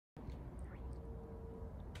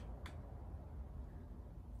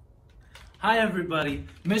Hi everybody,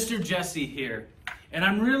 Mr. Jesse here, and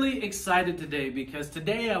I'm really excited today because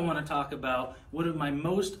today I want to talk about one of my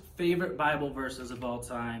most favorite Bible verses of all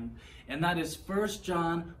time, and that is 1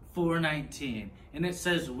 John 4:19, and it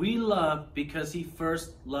says, "We love because he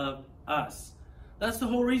first loved us." That's the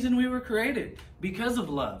whole reason we were created, because of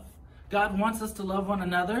love. God wants us to love one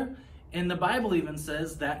another, and the Bible even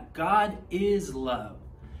says that God is love.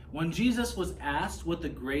 When Jesus was asked what the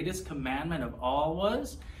greatest commandment of all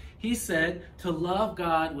was, he said to love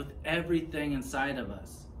God with everything inside of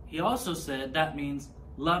us. He also said that means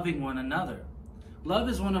loving one another. Love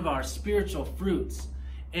is one of our spiritual fruits,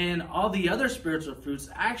 and all the other spiritual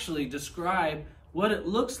fruits actually describe what it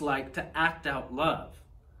looks like to act out love.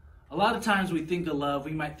 A lot of times we think of love,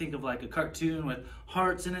 we might think of like a cartoon with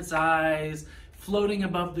hearts in its eyes, floating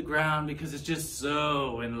above the ground because it's just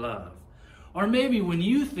so in love. Or maybe when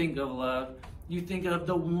you think of love, you think of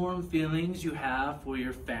the warm feelings you have for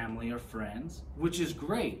your family or friends, which is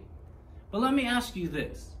great. But let me ask you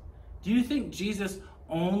this. Do you think Jesus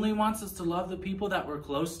only wants us to love the people that we're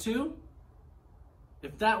close to?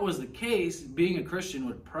 If that was the case, being a Christian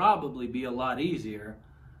would probably be a lot easier,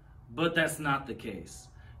 but that's not the case.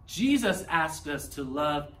 Jesus asked us to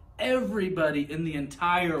love everybody in the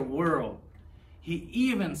entire world. He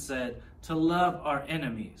even said to love our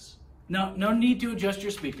enemies. No need to adjust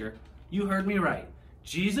your speaker. You heard me right.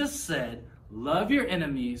 Jesus said, love your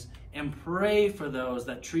enemies and pray for those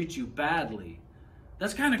that treat you badly.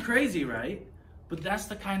 That's kind of crazy, right? But that's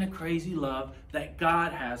the kind of crazy love that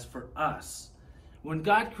God has for us. When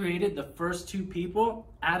God created the first two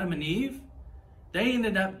people, Adam and Eve, they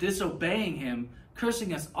ended up disobeying him,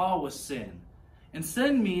 cursing us all with sin. And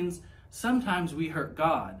sin means sometimes we hurt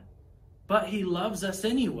God, but he loves us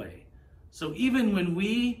anyway. So even when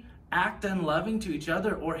we act unloving to each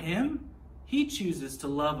other or him, he chooses to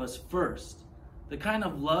love us first. The kind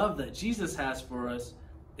of love that Jesus has for us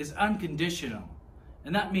is unconditional.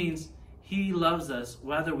 And that means he loves us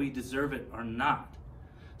whether we deserve it or not.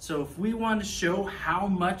 So if we want to show how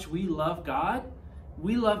much we love God,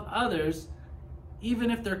 we love others even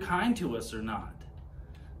if they're kind to us or not.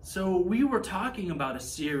 So we were talking about a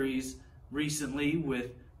series recently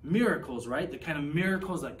with miracles, right? The kind of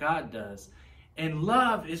miracles that God does. And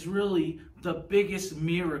love is really the biggest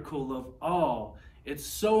miracle of all. It's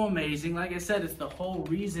so amazing. Like I said, it's the whole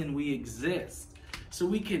reason we exist. So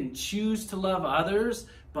we can choose to love others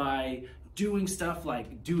by doing stuff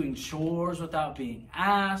like doing chores without being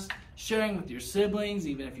asked, sharing with your siblings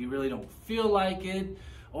even if you really don't feel like it,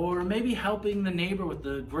 or maybe helping the neighbor with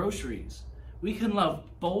the groceries. We can love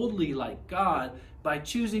boldly like God by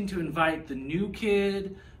choosing to invite the new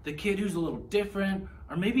kid, the kid who's a little different,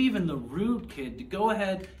 or maybe even the rude kid to go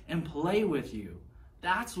ahead and play with you.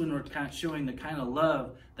 That's when we're kind of showing the kind of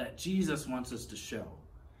love that Jesus wants us to show.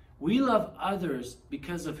 We love others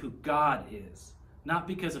because of who God is, not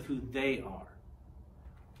because of who they are.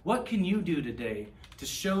 What can you do today to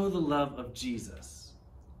show the love of Jesus?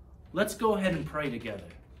 Let's go ahead and pray together.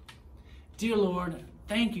 Dear Lord,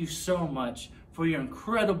 thank you so much for your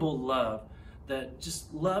incredible love that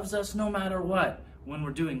just loves us no matter what. When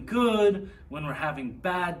we're doing good, when we're having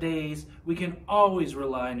bad days, we can always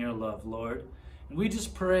rely on your love, Lord. And we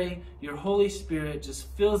just pray your Holy Spirit just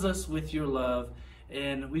fills us with your love,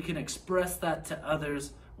 and we can express that to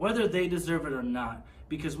others, whether they deserve it or not,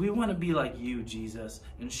 because we want to be like you, Jesus,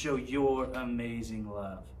 and show your amazing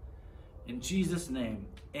love. In Jesus' name,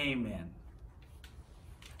 amen.